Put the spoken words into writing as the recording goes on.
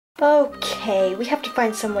Okay, we have to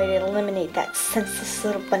find some way to eliminate that senseless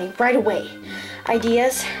little bunny right away.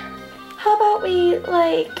 Ideas? How about we,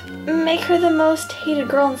 like, make her the most hated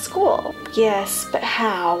girl in school? Yes, but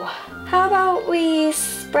how? How about we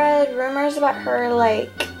spread rumors about her,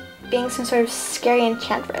 like, being some sort of scary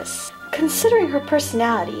enchantress? Considering her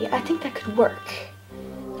personality, I think that could work.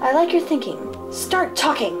 I like your thinking. Start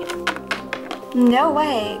talking. No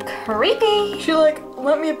way. Creepy. She, like,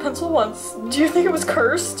 lent me a pencil once. Do you think it was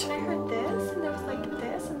cursed? I heard this, and there was, like,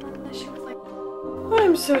 this, and then she was like...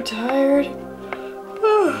 I'm so tired.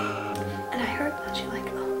 And I heard that she like,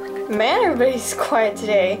 oh my god. Man, everybody's quiet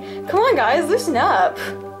today. Come on, guys, loosen up.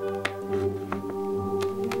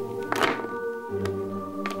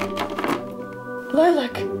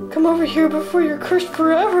 Lilac, come over here before you're cursed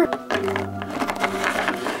forever.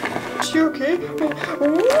 Is she okay?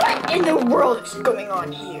 What in the world is going on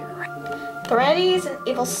here? Threnedy's an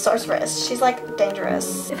evil sorceress. She's like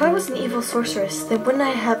dangerous. If I was an evil sorceress, then wouldn't I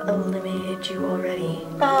have eliminated you already?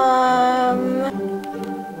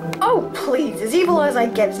 Oh please, as evil as I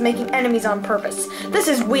get is making enemies on purpose. This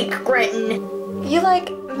is weak, Gretin. You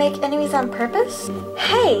like make enemies on purpose?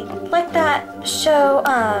 Hey, like that show,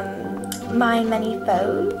 My Many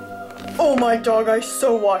Foes? Oh my dog, I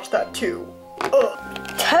so watched that too. Ugh.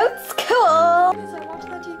 Totes cool! Because I watched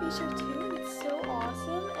that TV show too, and it's so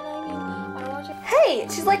awesome, and I mean, I watch it. Hey,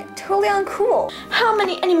 she's like totally uncool. How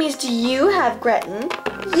many enemies do you have, Gretin?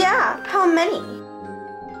 Yeah, how many?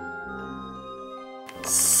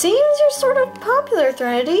 Seems you're sort of popular,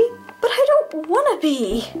 Threnody, but I don't want to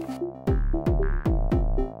be.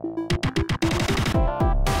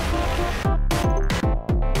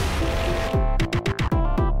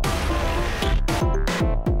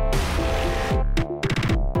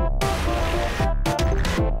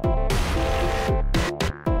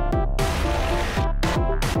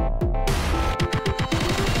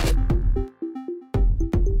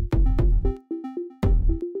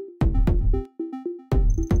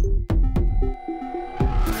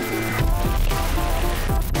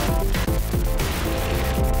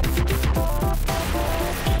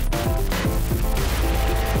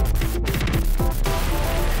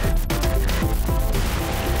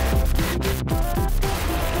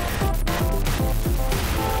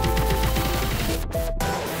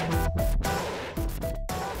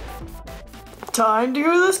 Time to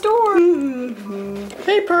go to the store.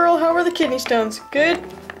 Hey Pearl, how are the kidney stones? Good?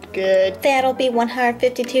 Good. That'll be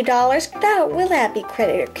 $152. Will that be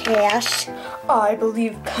credit or cash? I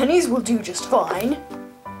believe pennies will do just fine.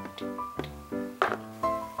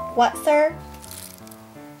 What, sir?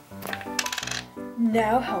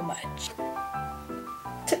 Now how much?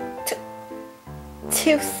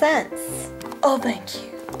 2 cents. Oh, thank you.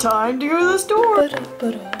 Time to go to the store.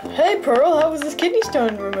 Hey Pearl, how was this kidney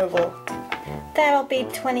stone removal? That'll be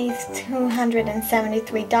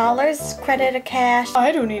 $2,273. Credit or cash?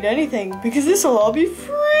 I don't need anything because this will all be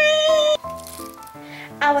free.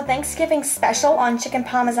 Our Thanksgiving special on chicken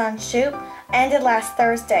parmesan soup ended last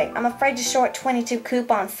Thursday. I'm afraid you're short 22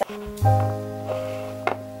 coupons.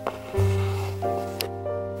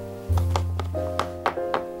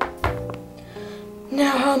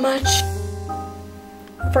 Now how much?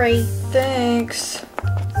 Free. Thanks.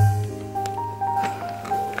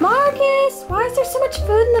 Marcus, why is there so much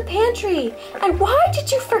food in the pantry? And why did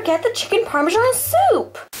you forget the chicken parmesan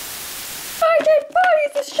soup? My dead body,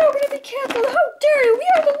 is this show gonna be canceled? How dare you? We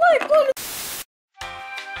are the lifeblood.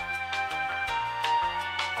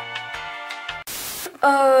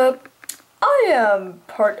 I am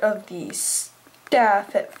part of the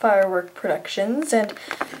staff at Firework Productions, and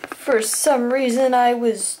for some reason I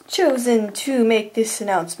was chosen to make this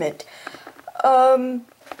announcement.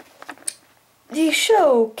 The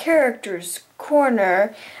show Characters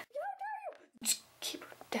Corner, just keep it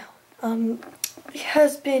down,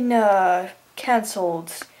 has been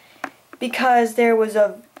cancelled because there was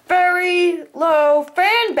a very low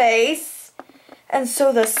fan base, and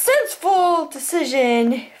so the sensible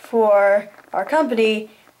decision for our company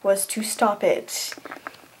was to stop it.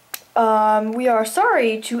 We are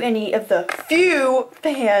sorry to any of the few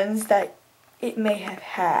fans that it may have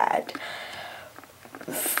had.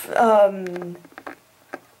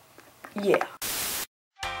 Yeah.